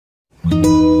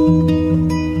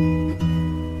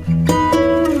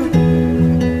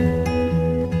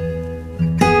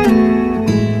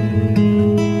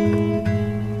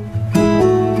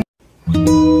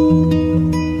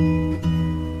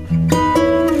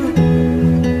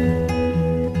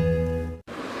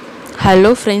Hello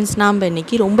friends, நாம்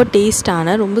இன்றைக்கி ரொம்ப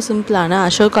டேஸ்ட்டான ரொம்ப சிம்பிளான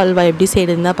அசோக் அல்வா எப்படி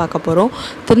செய்யுதுன்னு தான் பார்க்க போகிறோம்.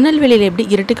 திருநெல்வேலியில் எப்படி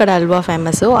இருட்டுக்கடை அல்வா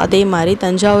ஃபேமஸோ அதே மாதிரி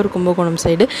தஞ்சாவூர் கும்பகோணம்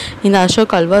சைடு இந்த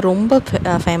அசோக் அல்வா ரொம்ப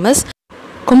ஃபேமஸ்.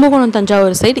 கும்பகோணம்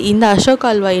தஞ்சாவூர் சைடு இந்த அசோக்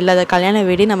அல்வா இல்லாத கல்யாண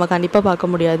வீடு நம்ம கண்டிப்பாக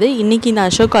பார்க்க முடியாது. இன்றைக்கி இந்த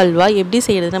அசோக் அல்வா எப்படி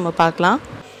செய்கிறது நம்ம பார்க்கலாம்.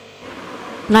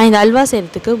 நான் இந்த அல்வா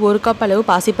செய்கிறதுக்கு 1 கப் அளவு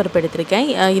பாசிப்பருப்பு எடுத்திருக்கேன்.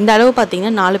 இந்த அளவு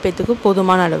பார்த்திங்கன்னா 4 பேர்த்துக்கு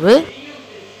போதுமான அளவு.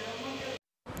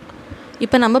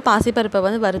 இப்போ நம்ம பாசிப்பருப்பை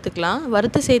வறுத்துக்கலாம்.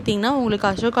 வறுத்து சேர்த்திங்கன்னா உங்களுக்கு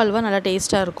அசோக் அல்வா நல்லா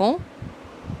டேஸ்ட்டாக இருக்கும்.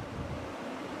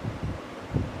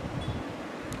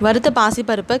 வறுத்த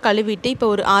பாசிப்பருப்பை கழுவிட்டு இப்போ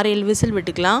ஒரு 6-7 விசில்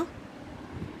விட்டுக்கலாம்.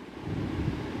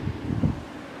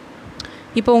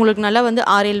 இப்போ உங்களுக்கு நல்லா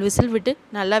 6-7 விசில் விட்டு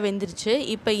நல்லா வெந்துருச்சு.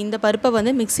 இப்போ இந்த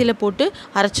பருப்பை மிக்சியில் போட்டு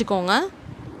அரைச்சிக்கோங்க.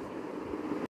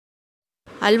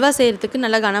 அல்வா செய்கிறதுக்கு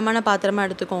நல்லா கனமான பாத்திரமாக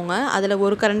எடுத்துக்கோங்க. அதில்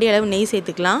 1 கரண்டி அளவு நெய்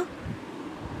சேர்த்துக்கலாம்.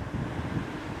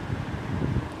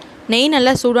 நெய்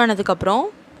நல்லா சூடானதுக்கப்புறம்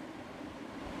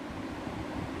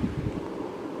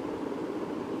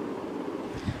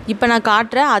இப்போ நான்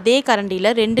காட்டுற அதே கரண்டியில்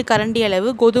 2 கரண்டி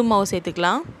அளவு கோதுமை மாவு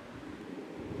சேர்த்துக்கலாம்.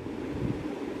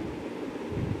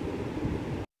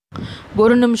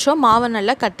 1 நிமிஷம் மாவை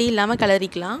நல்லா கட்டி இல்லாமல்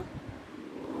கிளறிக்கலாம்.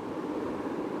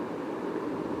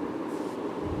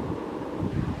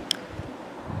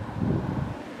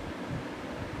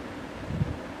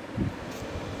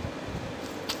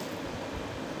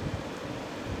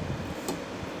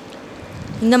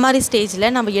 இந்த மாதிரி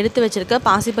ஸ்டேஜில் நம்ம எடுத்து வச்சுருக்க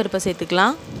பாசிப்பருப்பை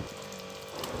சேர்த்துக்கலாம்.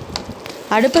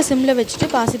 அடுப்பை சிம்மில் வச்சுட்டு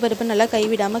பாசிப்பருப்பை நல்லா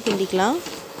கைவிடாமல் கிண்டிக்கலாம்.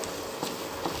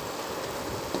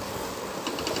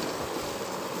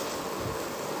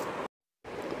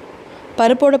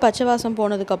 பருப்போட பச்சை வாசம்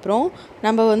போனதுக்கப்புறம்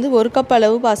நம்ம 1 கப்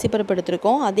அளவு பாசிப்பருப்பு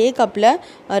எடுத்துருக்கோம். அதே கப்பில்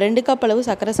 2 கப் அளவு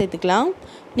சர்க்கரை சேர்த்துக்கலாம்.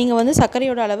 நீங்கள்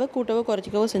சர்க்கரையோட அளவை கூட்டவோ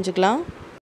குறைச்சிக்கவோ செஞ்சுக்கலாம்.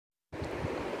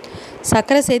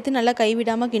 சர்க்கரை சேர்த்து நல்லா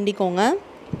கைவிடாமல் கிண்டிக்கோங்க.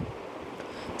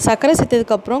 சர்க்கரை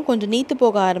சேர்த்ததுக்கப்புறம் கொஞ்சம் நீத்து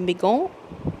போக ஆரம்பிக்கும்.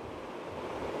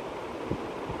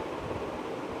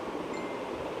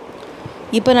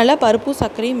 இப்போ நல்லா பருப்பும்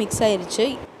சர்க்கரையும் மிக்ஸ் ஆயிடுச்சு.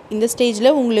 இந்த ஸ்டேஜில்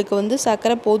உங்களுக்கு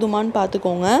சர்க்கரை போதுமான்னு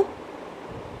பார்த்துக்கோங்க.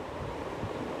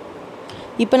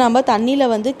 இப்போ நம்ம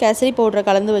தண்ணியில் கேசரி பவுடரை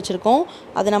கலந்து வச்சுருக்கோம்.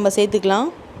 அதை நம்ம சேர்த்துக்கலாம்.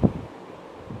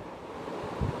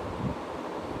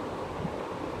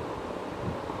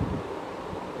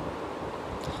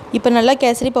 இப்போ நல்லா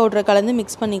கேசரி பவுடரை கலந்து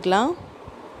மிக்ஸ் பண்ணிக்கலாம்.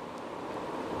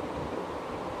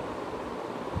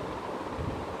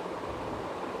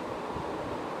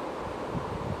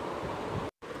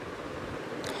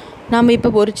 நாம் இப்போ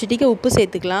ஒரு சிட்டிகை உப்பு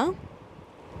சேர்த்துக்கலாம்.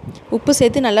 உப்பு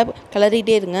சேர்த்து நல்லா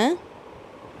கிளறிட்டே இருங்க.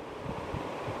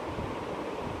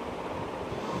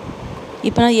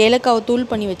 இப்போ நான் ஏலக்காவை தூள்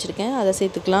பண்ணி வச்சுருக்கேன், அதை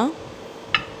சேர்த்துக்கலாம்.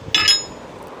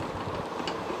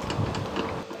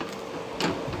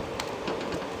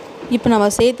 இப்போ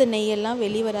நம்ம சேர்த்த நெய்யெல்லாம்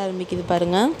வெளியே வர ஆரம்பிக்குது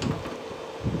பாருங்கள்.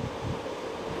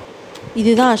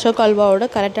 இதுதான் அசோக் அல்வாவோட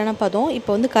கரெக்டான பதம்.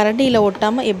 இப்போ கரண்டியில்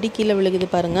ஒட்டாமல் எப்படி கீழே விழுகுது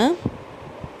பாருங்கள்.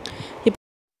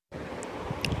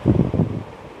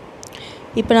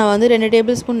 இப்போ நான் 2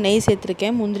 டேபிள் ஸ்பூன் நெய்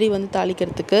சேர்த்துருக்கேன் முந்திரி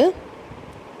தாளிக்கிறதுக்கு.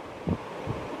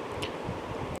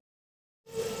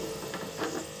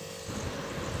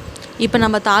 இப்போ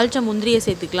நம்ம தாளித்த முந்திரியை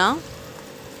சேர்த்துக்கலாம்.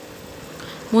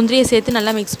 முந்திரியை சேர்த்து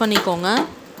நல்லா மிக்ஸ் பண்ணிக்கோங்க.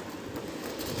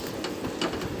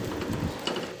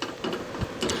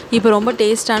 இப்போ ரொம்ப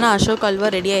டேஸ்ட்டான அசோக் அல்வா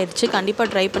ரெடி ஆயிடுச்சு. கண்டிப்பாக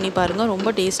ட்ரை பண்ணி பாருங்கள்,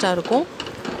 ரொம்ப டேஸ்ட்டாக இருக்கும்.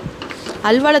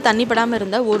 அல்வாவில் தண்ணி படாமல்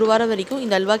இருந்தால் 1 வாரம் வரைக்கும்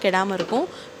இந்த அல்வா கெடாமல் இருக்கும்.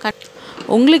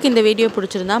 உங்களுக்கு இந்த வீடியோ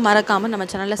பிடிச்சிருந்தா மறக்காமல் நம்ம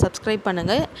சேனலை சப்ஸ்கிரைப்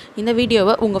பண்ணுங்கள். இந்த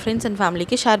வீடியோவை உங்கள் ஃப்ரெண்ட்ஸ் அண்ட்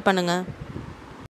ஃபேமிலிக்கு ஷேர் பண்ணுங்கள்.